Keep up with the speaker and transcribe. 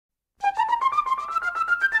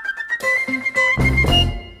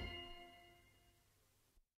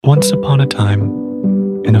Once upon a time,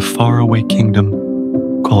 in a faraway kingdom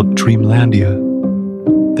called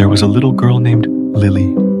Dreamlandia, there was a little girl named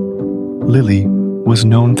Lily. Lily was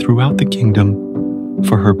known throughout the kingdom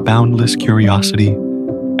for her boundless curiosity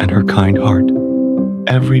and her kind heart.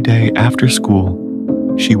 Every day after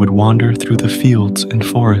school, she would wander through the fields and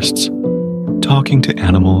forests, talking to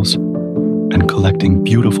animals and collecting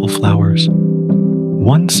beautiful flowers.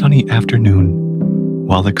 One sunny afternoon,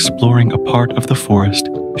 while exploring a part of the forest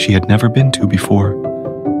she had never been to before,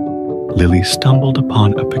 Lily stumbled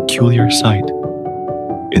upon a peculiar sight.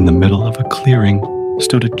 In the middle of a clearing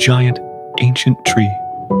stood a giant, ancient tree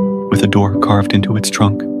with a door carved into its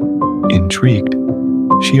trunk. Intrigued,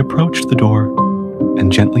 she approached the door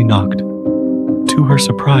and gently knocked. To her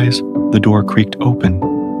surprise, the door creaked open,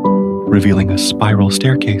 revealing a spiral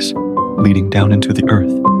staircase leading down into the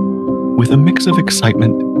earth. With a mix of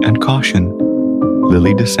excitement and caution,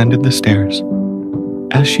 Lily descended the stairs.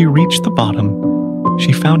 As she reached the bottom,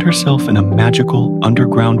 she found herself in a magical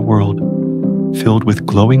underground world filled with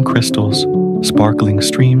glowing crystals, sparkling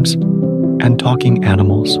streams, and talking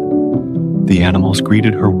animals. The animals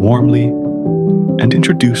greeted her warmly and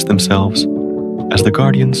introduced themselves as the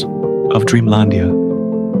guardians of Dreamlandia.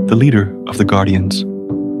 The leader of the guardians,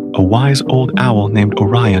 a wise old owl named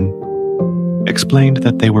Orion, explained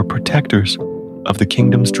that they were protectors of the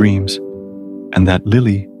kingdom's dreams and that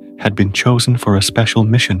Lily had been chosen for a special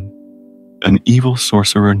mission. An evil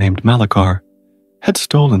sorcerer named Malakar had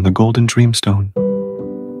stolen the golden dreamstone,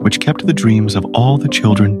 which kept the dreams of all the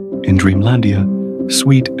children in Dreamlandia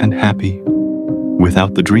sweet and happy.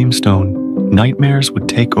 Without the dreamstone, nightmares would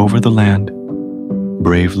take over the land.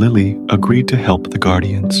 Brave Lily agreed to help the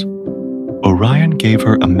guardians. Orion gave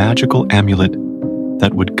her a magical amulet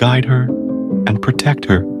that would guide her and protect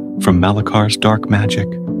her from Malakar's dark magic.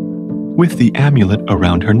 With the amulet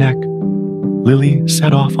around her neck, Lily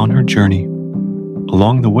set off on her journey.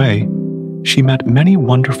 Along the way, she met many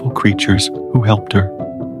wonderful creatures who helped her.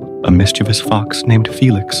 A mischievous fox named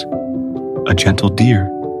Felix, a gentle deer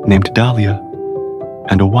named Dahlia,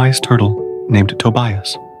 and a wise turtle named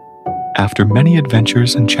Tobias. After many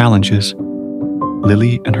adventures and challenges,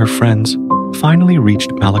 Lily and her friends finally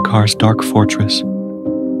reached Malakar's dark fortress.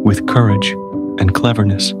 With courage and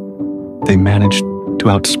cleverness, they managed to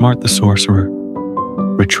outsmart the sorcerer,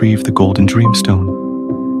 retrieve the golden dreamstone,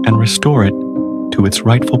 and restore it to its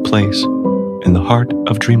rightful place in the heart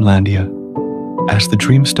of Dreamlandia. As the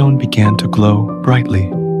dreamstone began to glow brightly,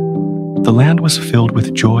 the land was filled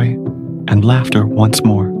with joy and laughter once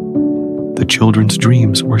more. The children's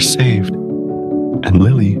dreams were saved, and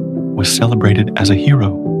Lily was celebrated as a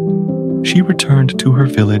hero. She returned to her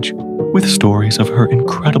village with stories of her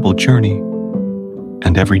incredible journey,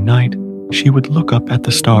 and every night she would look up at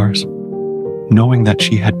the stars, knowing that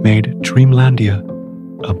she had made Dreamlandia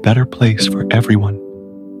a better place for everyone.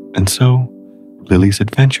 And so, Lily's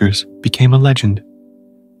adventures became a legend,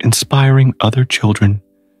 inspiring other children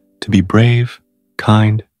to be brave,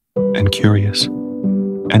 kind, and curious.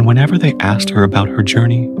 And whenever they asked her about her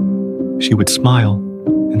journey, she would smile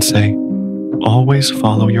and say, "Always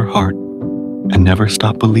follow your heart and never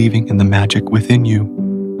stop believing in the magic within you."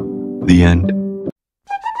 The end.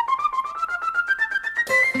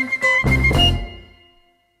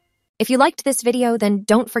 If you liked this video, then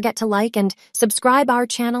don't forget to like and subscribe our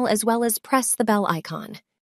channel as well as press the bell icon.